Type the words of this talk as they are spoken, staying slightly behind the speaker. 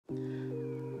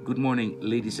Good morning,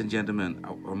 ladies and gentlemen.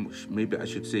 Maybe I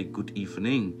should say good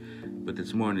evening, but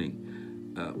it's morning.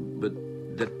 But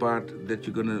that part that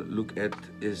you're gonna look at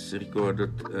is recorded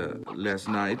last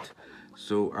night,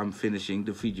 so I'm finishing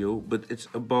the video. But it's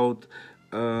about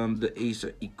the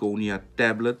Acer Iconia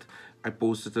tablet. I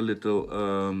posted a little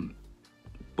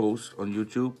post on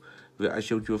YouTube where I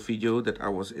showed you a video that I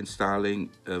was installing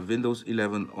Windows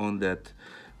 11 on that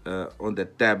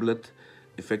tablet.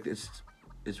 In fact,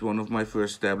 it's one of my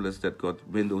first tablets that got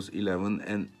Windows 11,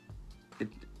 and it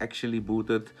actually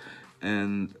booted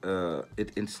and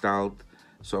it installed.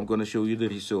 So I'm gonna show you the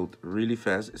result really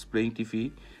fast. It's playing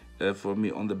TV for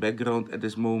me on the background at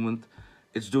this moment.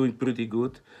 It's doing pretty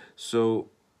good. So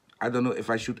I don't know if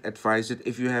I should advise it.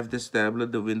 If you have this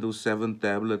tablet, the Windows 7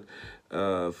 tablet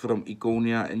from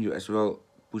Iconia, and you as well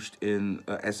pushed in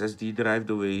a SSD drive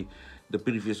the way the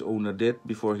previous owner did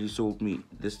before he sold me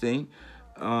this thing,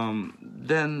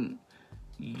 then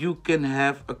you can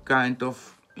have a kind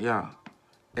of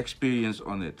experience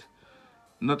on it.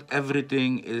 Not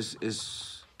everything is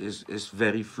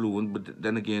very fluent, but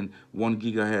then again, 1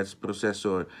 GHz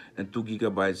processor and 2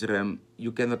 GB RAM,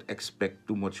 you cannot expect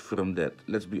too much from that,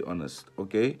 let's be honest,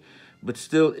 okay? But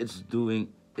still, it's doing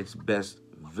its best.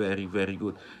 Very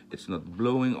good. It's not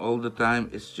blowing all the time,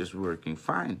 it's just working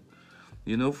fine.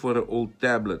 You know, for an old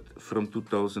tablet from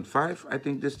 2005, I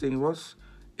think this thing was,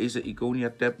 Acer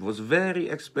Iconia tab was very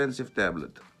expensive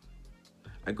tablet.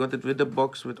 I got it with the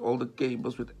box, with all the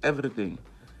cables, with everything.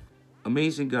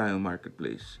 Amazing guy on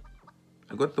Marketplace.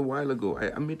 I got it a while ago.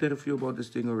 I made a review about this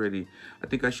thing already. I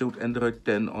think I showed Android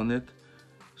 10 on it.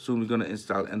 Soon we're gonna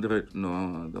install Android. No,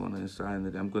 I don't wanna install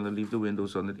it. I'm gonna leave the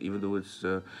Windows on it, even though it's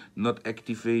not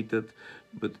activated.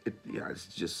 But it's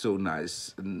just so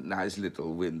nice. Nice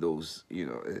little Windows,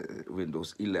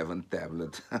 Windows 11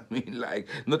 tablet. I mean, like,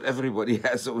 not everybody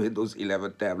has a Windows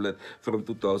 11 tablet from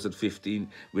 2015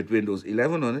 with Windows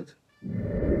 11 on it.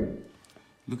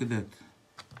 Look at that.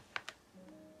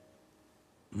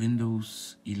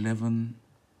 Windows 11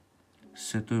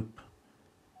 setup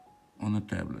on a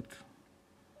tablet.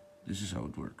 This is how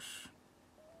it works.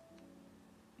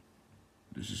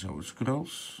 This is how it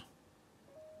scrolls.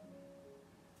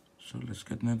 So let's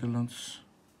get Netherlands.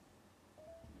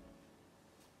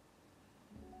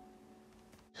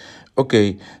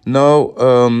 Okay, now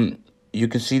you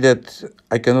can see that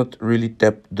I cannot really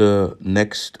tap the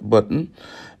next button.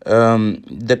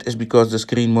 That is because the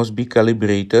screen must be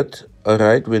calibrated.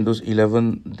 Alright, Windows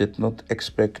 11 did not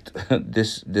expect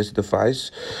this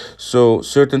device. So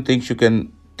certain things you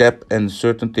can tap, and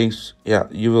certain things,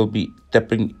 you will be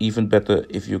tapping even better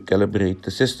if you calibrate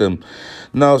the system.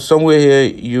 Now, somewhere here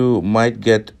you might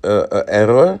get an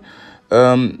error.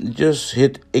 Just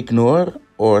hit ignore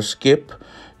or skip,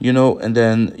 and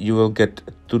then you will get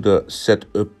to the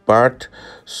setup part.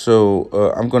 So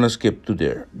I'm gonna skip to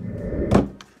there.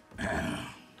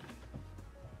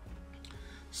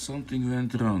 Something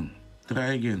went wrong.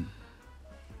 Try again.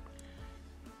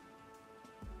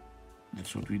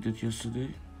 That's what we did yesterday.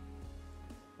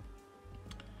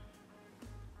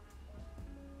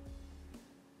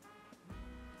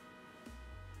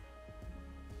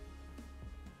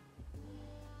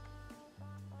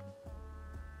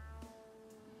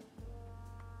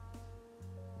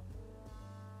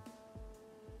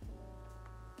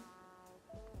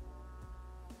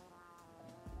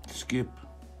 Skip.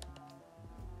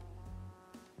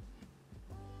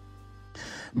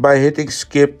 By hitting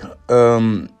skip,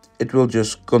 it will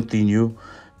just continue,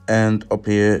 and up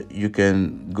here you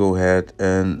can go ahead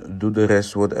and do the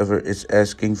rest, whatever it's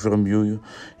asking from you.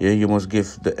 Yeah, you must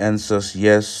give the answers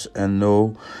yes and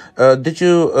no. Did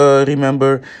you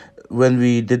remember when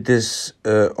we did this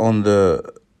on the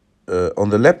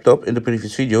laptop in the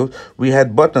previous video? We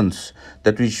had buttons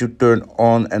that we should turn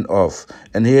on and off,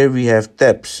 and here we have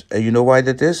tabs. And you know why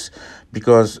that is?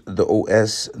 Because the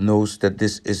OS knows that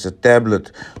this is a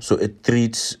tablet, so it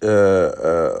treats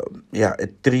the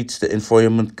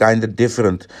environment kind of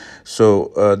different.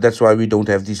 So that's why we don't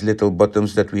have these little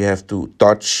buttons that we have to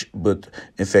touch, but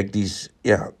in fact these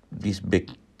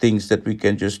big things that we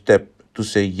can just tap to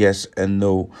say yes and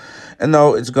no. And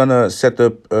now it's gonna set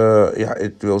up,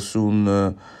 it will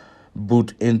soon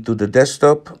boot into the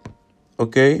desktop,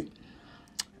 okay?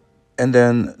 And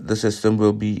then the system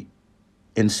will be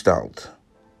installed.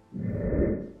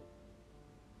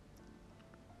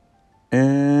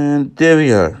 And there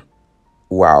we are.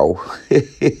 Wow.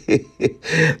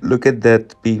 Look at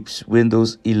that, peeps.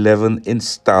 Windows 11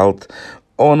 installed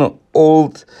on an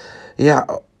old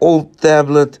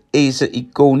tablet, Acer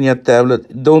Iconia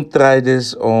tablet. Don't try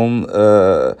this on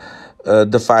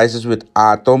devices with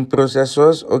Atom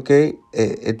processors, okay?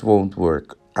 It won't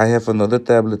work. I have another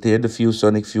tablet here, the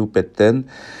ViewSonic ViewPad 10.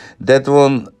 That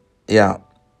one, yeah,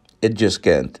 it just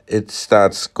can't. It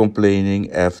starts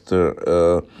complaining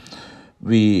after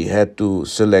we had to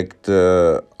select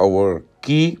our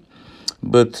key.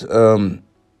 But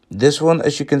this one,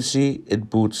 as you can see, it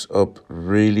boots up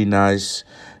really nice.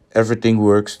 Everything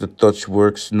works, the touch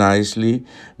works nicely.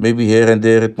 Maybe here and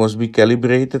there it must be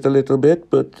calibrated a little bit,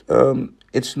 but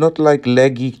it's not like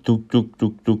laggy tuk tuk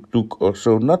tuk tuk tuk or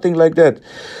so, nothing like that.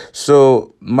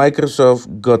 So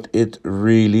Microsoft got it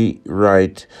really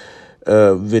right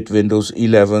with Windows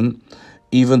 11,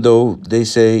 even though they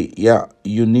say, yeah,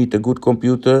 you need a good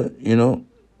computer, you know,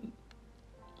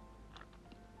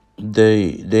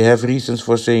 they have reasons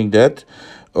for saying that,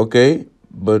 okay,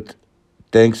 but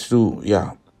thanks to,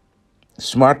 yeah,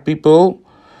 smart people,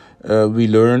 we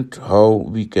learned how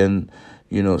we can,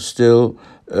 you know, still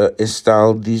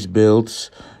install these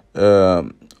builds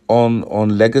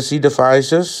on legacy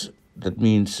devices. That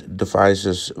means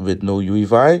devices with no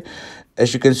UEFI.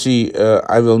 As you can see,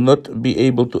 I will not be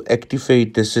able to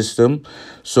activate the system.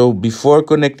 So before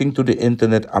connecting to the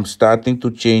internet, I'm starting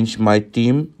to change my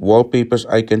theme. Wallpapers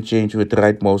I can change with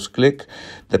right mouse click.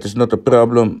 That is not a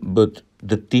problem, but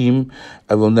the theme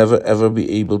I will never ever be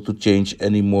able to change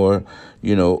anymore,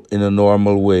 you know, in a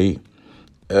normal way.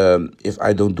 If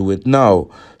I don't do it now.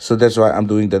 So that's why I'm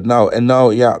doing that now. And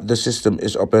now, yeah, the system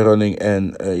is up and running.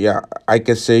 And yeah, I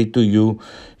can say to you,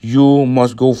 you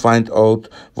must go find out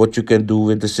what you can do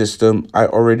with the system. I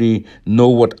already know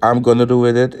what I'm going to do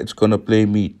with it. It's going to play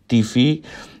me TV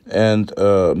and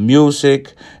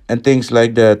music and things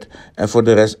like that. And for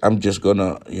the rest, I'm just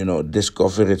gonna, you know,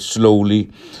 discover it slowly,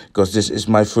 because this is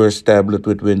my first tablet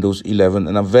with Windows 11,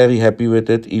 and I'm very happy with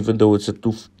it, even though it's a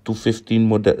 2015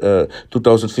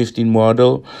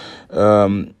 model.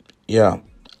 Yeah,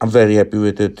 I'm very happy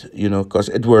with it, you know, because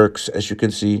it works. As you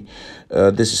can see,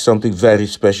 this is something very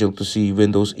special to see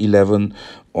Windows 11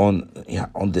 on, yeah,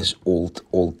 on this old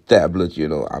tablet, you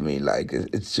know. I mean, like,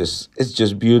 it's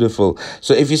just beautiful.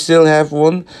 So if you still have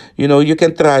one, you know, you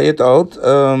can try it out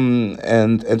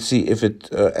and see if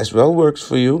it as well works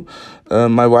for you.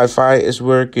 My Wi-Fi is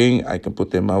working. I can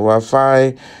put in my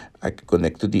Wi-Fi. I can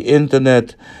connect to the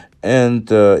internet. And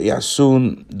yeah,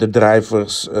 soon the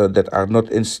drivers that are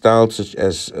not installed, such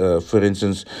as, for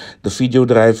instance, the video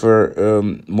driver,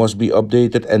 must be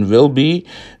updated and will be.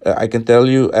 I can tell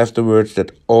you afterwards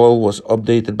that all was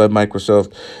updated by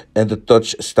Microsoft, and the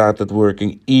touch started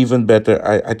working even better.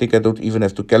 I think I don't even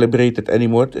have to calibrate it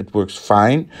anymore. It works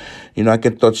fine. You know, I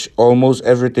can touch almost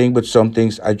everything, but some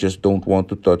things I just don't want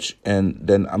to touch. And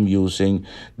then I'm using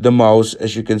the mouse,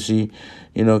 as you can see,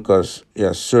 you know, because,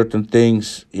 yeah, certain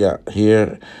things, yeah,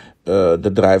 here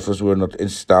the drivers were not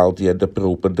installed yet, the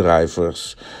proper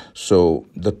drivers, so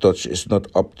the touch is not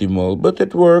optimal, but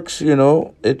it works, you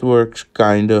know, it works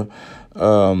kind of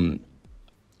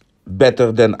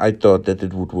better than I thought that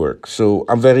it would work. So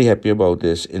I'm very happy about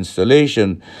this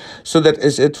installation. So that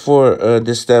is it for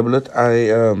this tablet.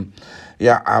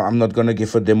 Yeah, I'm not gonna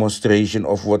give a demonstration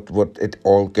of what it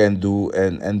all can do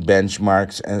and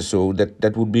benchmarks, and so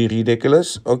that would be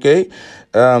ridiculous. Okay,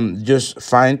 just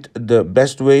find the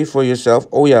best way for yourself.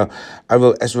 Oh yeah, I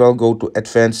will as well go to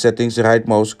advanced settings, right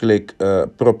mouse click,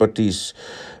 properties,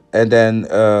 and then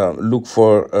look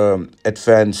for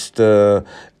advanced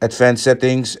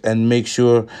settings, and make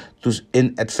sure to,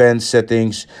 in advanced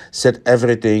settings, set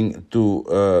everything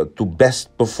to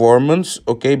best performance.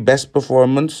 Okay, best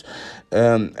performance,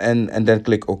 and then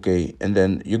click OK, and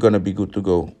then you're gonna be good to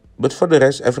go. But for the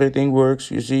rest, everything works.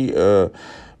 You see,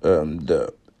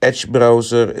 the Edge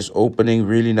browser is opening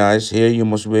really nice. Here you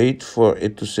must wait for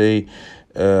it to say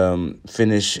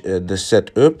finish the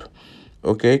setup.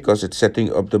 Okay, because it's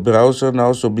setting up the browser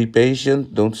now, so be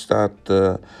patient. Don't start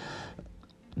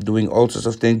doing all sorts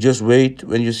of things. Just wait.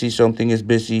 When you see something is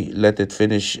busy, let it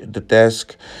finish the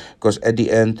task, because at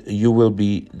the end you will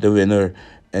be the winner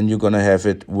and you're gonna have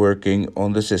it working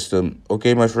on the system.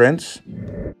 Okay, my friends?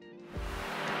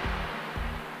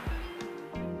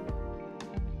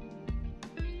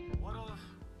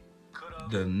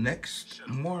 The next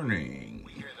morning.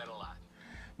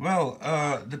 Well,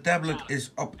 the tablet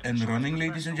is up and running,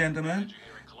 ladies and gentlemen.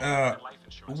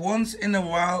 Once in a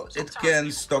while it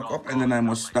can stock up and then I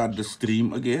must start the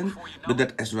stream again, but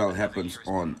that as well happens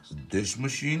on this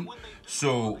machine.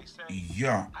 So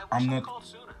yeah, I'm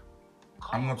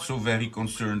not so very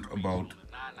concerned about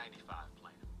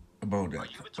that.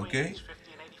 Okay,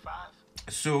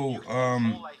 so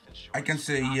I can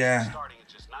say, yeah,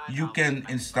 you can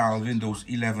install Windows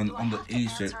 11 on the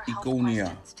Acer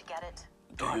Iconia.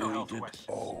 Can you read it?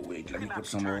 Oh wait, let me put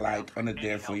some light on it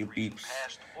there for you peeps.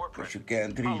 because you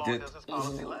can't read it.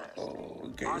 Oh,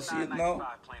 can you see it now?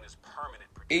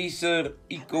 Acer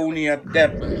Iconia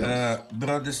Tab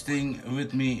brought this thing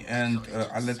with me, and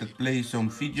I let it play some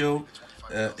video.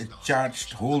 It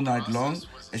charged whole night long.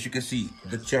 As you can see,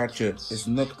 the charger is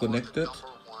not connected.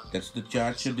 That's the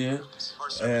charger there,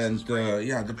 and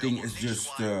yeah, the thing is just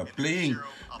playing,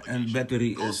 and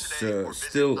battery is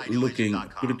still looking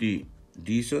pretty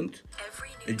decent.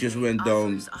 It just went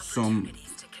down some,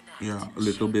 yeah, a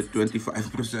little bit,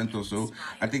 25% or so.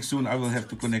 I think soon I will have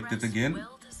to connect it again,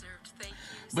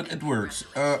 but it works.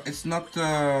 It's not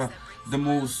the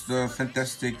most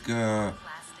fantastic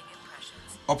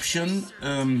option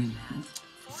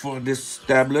for this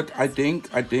tablet. I think,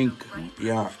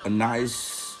 yeah, a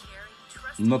nice,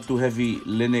 not too heavy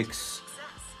Linux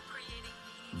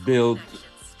build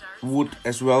would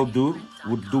as well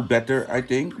would do better, I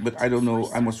think, but I don't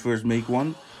know. I must first make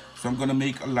one, so I'm gonna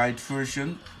make a light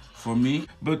version for me.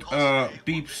 But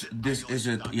peeps, this is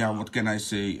it. Yeah, what can I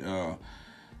say?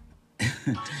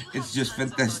 It's just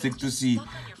fantastic to see,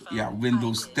 yeah,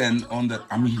 Windows 10 on that.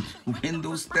 I mean,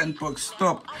 Windows 10 box,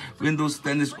 stop. Windows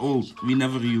 10 is old. We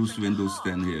never used Windows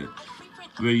 10 here.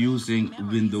 We're using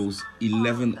Windows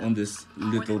 11 on this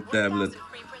little tablet,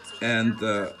 and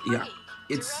yeah,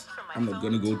 it's, I'm not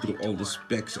gonna go through all the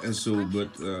specs and so, but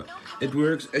it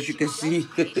works. As you can see,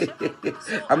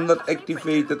 I'm not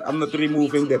activated. I'm not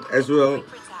removing that as well.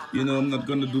 You know, I'm not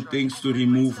gonna do things to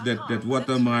remove that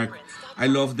watermark. I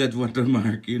love that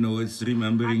watermark. You know, it's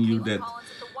remembering you that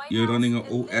you're running an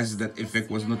OS that in fact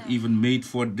was not even made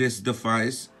for this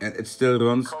device, and it still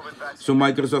runs. So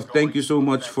Microsoft, thank you so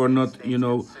much for not, you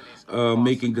know,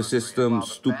 making the system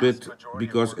stupid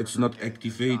because it's not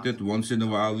activated. Once in a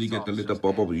while we get a little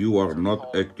pop-up, you are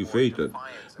not activated.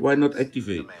 Why not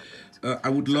activate? I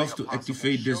would love to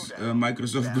activate this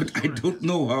Microsoft, but I don't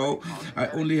know how. I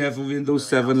only have a Windows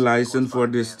 7 license for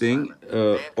this thing,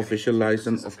 official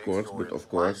license, of course, but of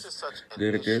course,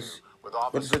 there it is.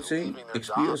 What is it saying?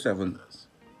 XP or 7?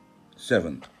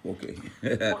 7, okay.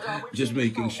 Just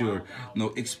making sure. No,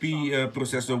 XP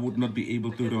processor would not be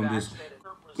able to run this,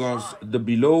 because the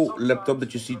below laptop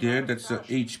that you see there, that's a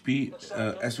HP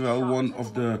as well, one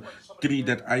of the 3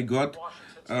 that I got.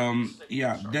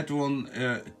 Yeah, that one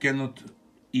cannot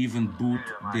even boot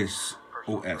this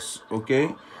OS,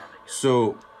 okay?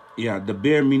 So yeah, the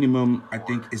bare minimum I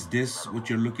think is this, what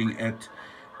you're looking at,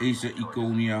 Acer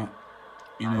Iconia,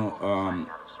 you know,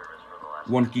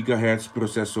 1 GHz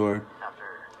processor,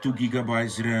 2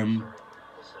 gigabytes RAM,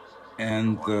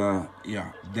 and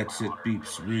yeah, that's it,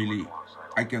 peeps. Really,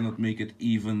 I cannot make it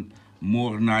even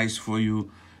more nice for you.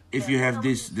 If you have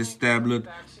this tablet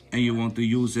and you want to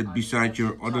use it beside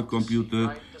your other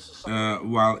computer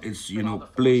while it's, you know,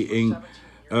 playing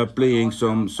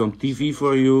some TV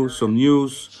for you, some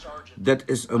news, that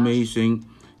is amazing.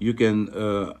 You can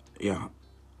yeah,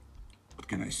 what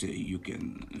can I say? You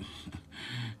can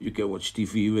you can watch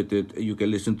TV with it. You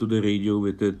can listen to the radio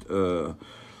with it.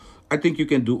 I think you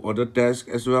can do other tasks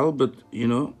as well, but you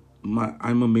know,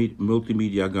 I'm a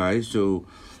multimedia guy, so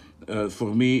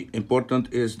for me,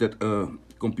 important is that a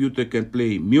computer can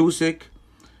play music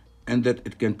and that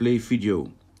it can play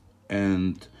video,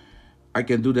 and I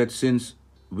can do that since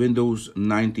Windows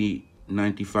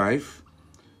 95.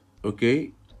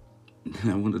 Okay,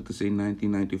 I wanted to say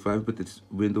 1995, but it's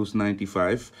Windows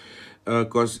 95,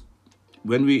 because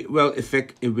when we, well, in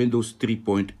fact, in Windows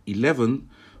 3.11,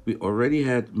 we already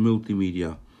had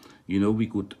multimedia. You know, we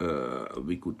could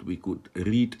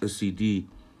read a CD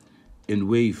in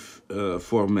wave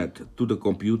format to the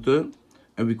computer,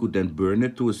 and we could then burn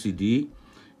it to a CD.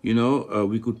 You know,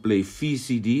 we could play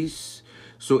VCDs.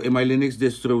 So in my Linux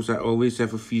distros, I always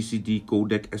have a VCD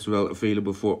codec as well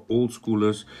available for old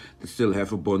schoolers that still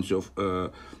have a bunch of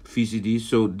VCDs.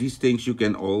 So these things you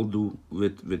can all do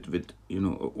with you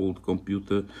know, an old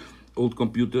computer. Old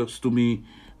computers, to me,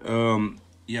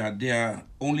 yeah, they are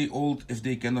only old if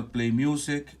they cannot play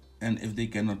music and if they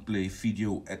cannot play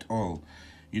video at all.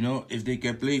 You know, if they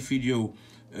can play video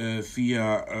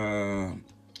via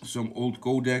some old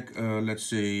codec, let's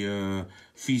say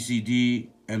VCD,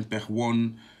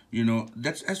 MPEG-1, you know,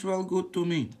 that's as well good to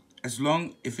me, as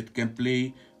long if it can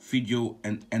play video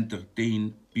and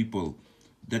entertain people.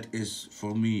 That is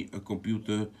for me a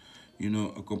computer. You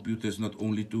know, a computer is not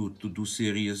only to do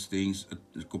serious things,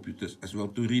 a computer is as well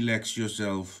to relax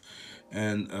yourself.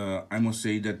 And I must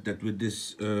say that with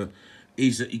this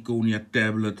Acer Iconia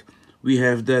tablet, we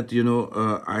have that. You know,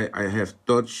 I have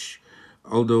touch,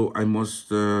 although I must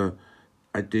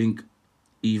I think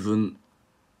even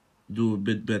do a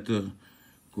bit better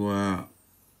qua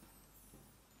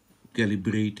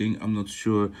calibrating. I'm not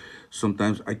sure.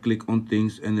 Sometimes I click on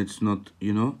things and it's not,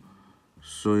 you know.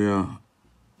 So yeah,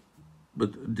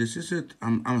 but this is it.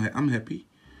 I'm happy.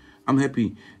 I'm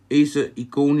happy. Acer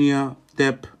Iconia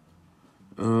Tab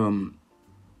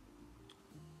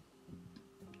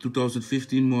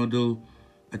 2015 model.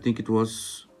 I think it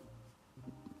was,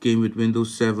 came with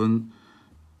Windows 7,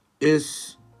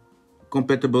 is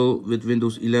compatible with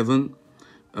Windows 11,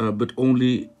 but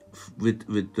only with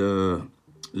the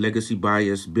legacy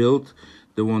BIOS build,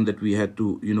 the one that we had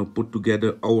to, you know, put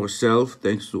together ourselves,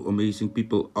 thanks to amazing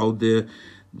people out there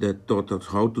that taught us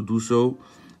how to do so.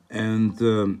 And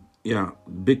yeah,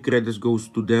 big credits goes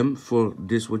to them for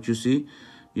this, what you see,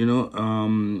 you know,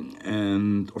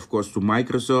 and of course to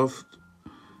Microsoft.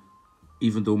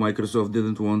 Even though Microsoft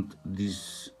didn't want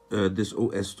this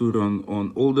OS to run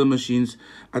on older machines,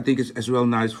 I think it's as well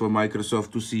nice for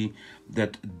Microsoft to see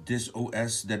that this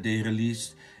OS that they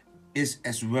released is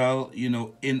as well, you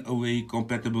know, in a way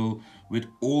compatible with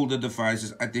older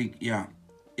devices. I think, yeah,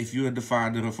 if you're the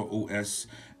father of an OS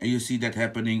and you see that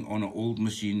happening on an old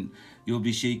machine, you'll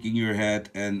be shaking your head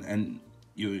and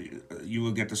you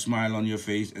will get a smile on your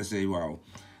face and say, wow,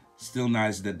 still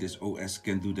nice that this OS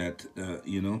can do that,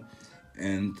 you know.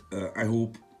 And I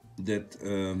hope that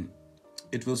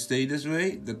it will stay this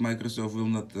way, that Microsoft will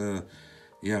not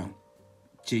yeah,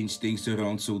 change things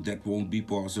around so that won't be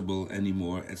possible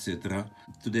anymore, etc.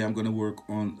 Today I'm gonna work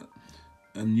on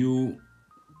a new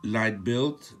LITE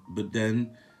build, but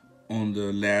then on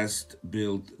the last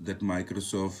build that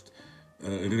Microsoft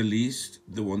released,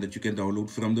 the one that you can download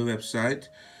from the website.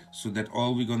 So that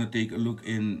all we're gonna take a look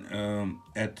in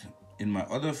at in my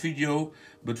other video.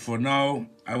 But for now,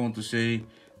 I want to say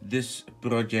this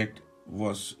project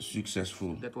was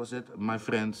successful. That was it, my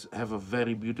friends. Have a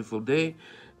very beautiful day.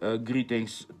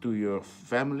 Greetings to your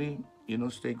family. You know,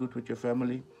 stay good with your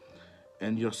family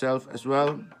and yourself as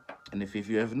well. And if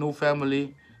you have no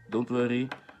family, don't worry,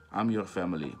 I'm your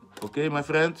family. Okay, my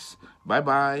friends, bye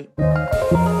bye.